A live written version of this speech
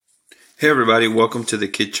Hey everybody, welcome to the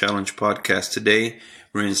Kid Challenge podcast. Today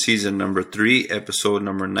we're in season number 3, episode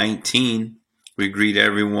number 19. We greet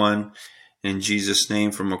everyone in Jesus'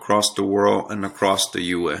 name from across the world and across the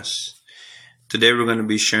U.S. Today we're going to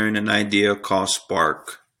be sharing an idea called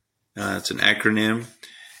SPARK. It's an acronym,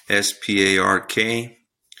 SPARK,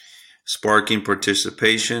 Sparking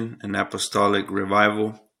Participation and Apostolic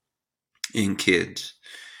Revival in Kids.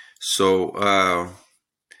 So,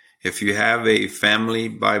 if you have a family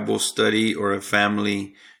Bible study or a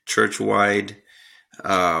family church-wide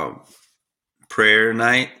prayer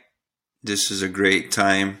night, this is a great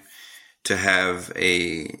time to have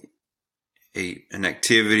an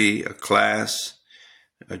activity, a class,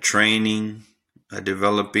 a training, a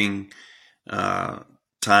developing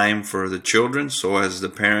time for the children. So as the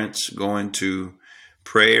parents go into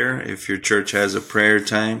prayer, if your church has a prayer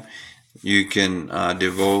time, you can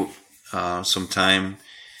devote some time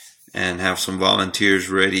and have some volunteers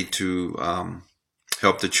ready to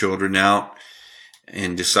help the children out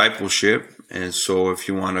in discipleship. And so if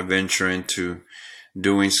you want to venture into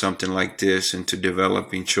doing something like this, into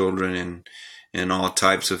developing children in all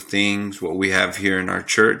types of things, what we have here in our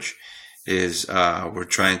church is we're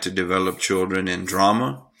trying to develop children in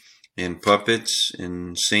drama, in puppets,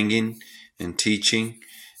 in singing, in teaching,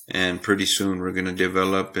 and pretty soon we're going to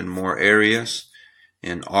develop in more areas,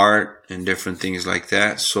 in art and different things like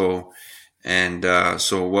that. So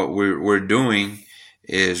what we're doing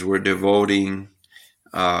is we're devoting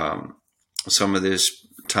some of this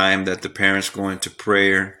time that the parents go into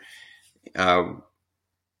prayer. We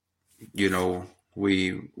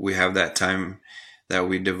have that time that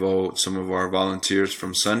we devote. Some of our volunteers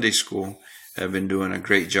from Sunday school have been doing a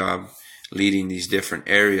great job leading these different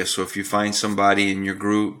areas. So if you find somebody in your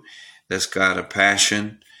group that's got a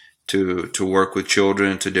passion to work with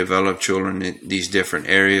children, to develop children in these different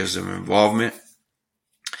areas of involvement,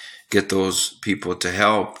 get those people to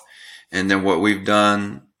help. And then what we've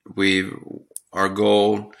done, our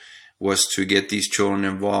goal was to get these children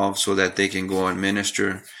involved so that they can go and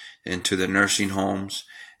minister into the nursing homes.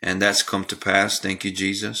 And that's come to pass, thank you,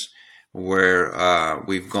 Jesus, where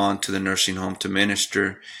we've gone to the nursing home to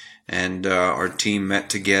minister, and our team met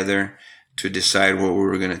together to decide what we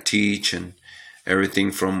were going to teach, and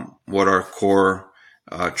everything from what our core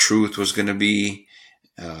truth was going to be,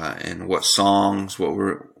 and what songs, what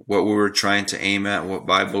we were trying to aim at, what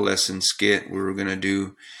Bible lesson skit we were going to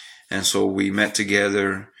do. And so we met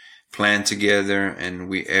together, planned together, and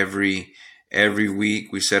we every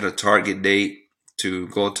week we set a target date to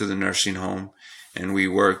go to the nursing home, and we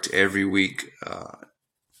worked every week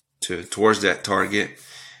towards that target.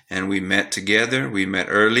 And we met together. We met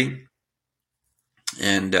early,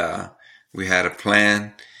 and we had a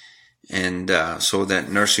plan. And so that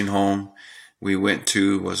nursing home we went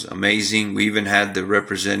to was amazing. We even had the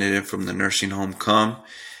representative from the nursing home come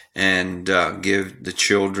and give the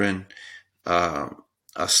children a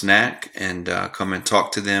snack and come and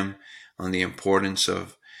talk to them on the importance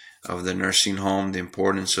of the nursing home, the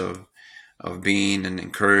importance of being an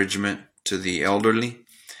encouragement to the elderly.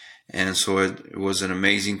 And so it was an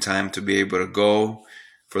amazing time to be able to go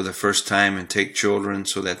for the first time and take children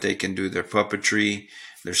so that they can do their puppetry,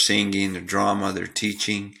 their singing, their drama, their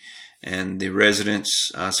teaching. And the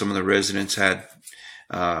residents, some of the residents had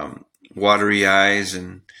watery eyes,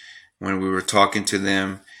 and when we were talking to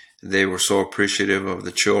them, they were so appreciative of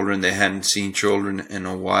the children. They hadn't seen children in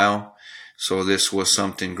a while, so this was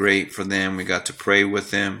something great for them. We got to pray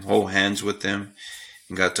with them, hold hands with them,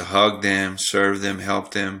 and got to hug them, serve them,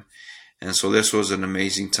 help them. And so this was an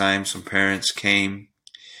amazing time. Some parents came.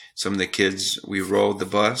 Some of the kids, we rode the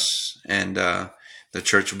bus, and the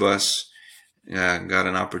church bus got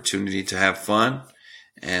an opportunity to have fun.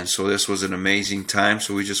 And so this was an amazing time.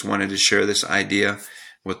 So we just wanted to share this idea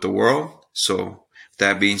with the world. So with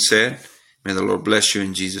that being said, may the Lord bless you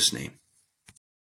in Jesus' name.